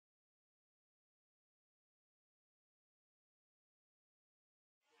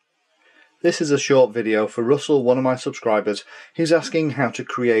This is a short video for Russell, one of my subscribers. He's asking how to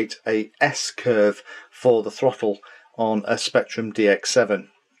create a S-curve for the throttle on a Spectrum DX7.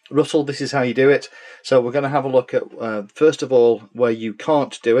 Russell, this is how you do it. So we're going to have a look at, first of all, where you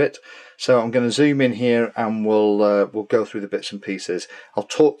can't do it. So I'm going to zoom in here and we'll go through the bits and pieces. I'll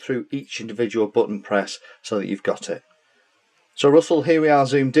talk through each individual button press so that you've got it. So Russell, here we are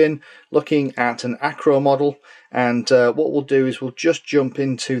zoomed in, looking at an acro model, and what we'll do is we'll just jump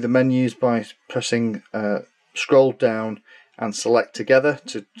into the menus by pressing scroll down and select together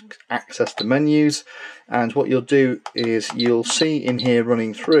to access the menus. And what you'll do is you'll see in here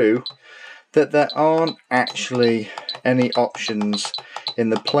running through that there aren't actually any options in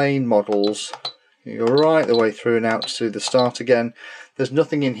the plain models. You go right the way through and out to the start again. There's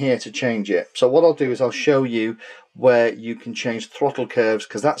nothing in here to change it. So what I'll do is I'll show you where you can change throttle curves,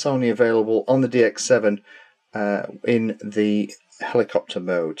 because that's only available on the DX7 in the helicopter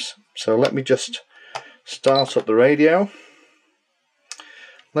modes. So let me just start up the radio.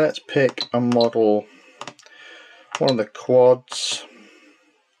 Let's pick a model, one of the quads.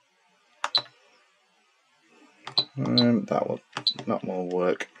 That will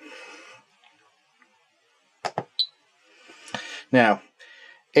work. Now,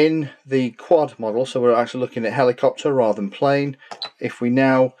 in the quad model, so we're actually looking at helicopter rather than plane. If we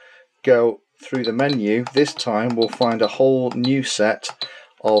now go through the menu, this time we'll find a whole new set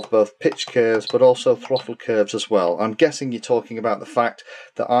of both pitch curves but also throttle curves as well. I'm guessing you're talking about the fact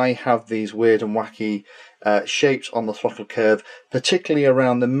that I have these weird and wacky shapes on the throttle curve, particularly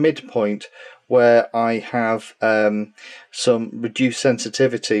around the midpoint where I have some reduced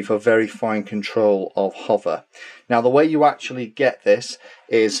sensitivity for very fine control of hover. Now the way you actually get this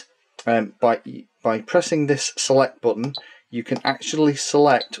is by pressing this select button. You can actually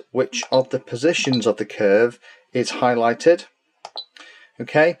select which of the positions of the curve is highlighted.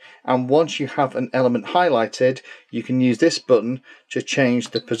 Okay, and once you have an element highlighted, you can use this button to change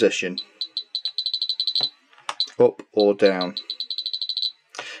the position up or down.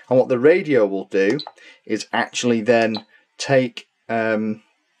 And what the radio will do is actually then take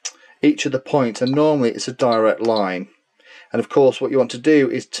each of the points, and normally it's a direct line. And of course what you want to do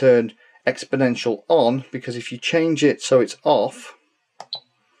is turn exponential on, because if you change it so it's off,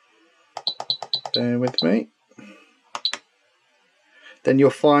 bear with me, then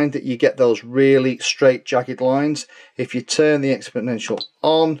you'll find that you get those really straight jagged lines. If you turn the exponential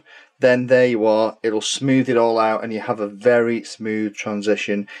on, then there you are, it'll smooth it all out and you have a very smooth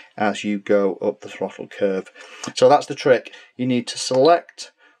transition as you go up the throttle curve. So that's the trick. You need to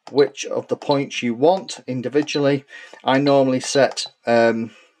select which of the points you want individually. I normally set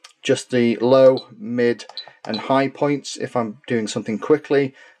just the low, mid and high points if I'm doing something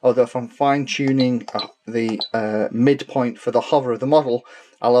quickly, although if I'm fine tuning the midpoint for the hover of the model,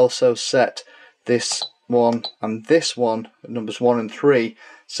 I'll also set this one and this one, numbers 1 and 3,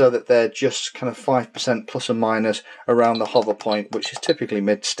 so that they're just kind of 5% plus or minus around the hover point, which is typically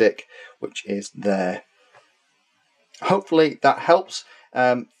mid stick, which is there. Hopefully that helps.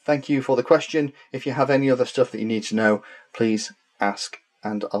 Thank you for the question. If you have any other stuff that you need to know, please ask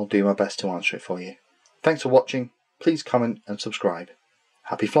and I'll do my best to answer it for you. Thanks for watching. Please comment and subscribe.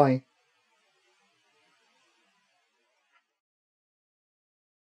 Happy flying.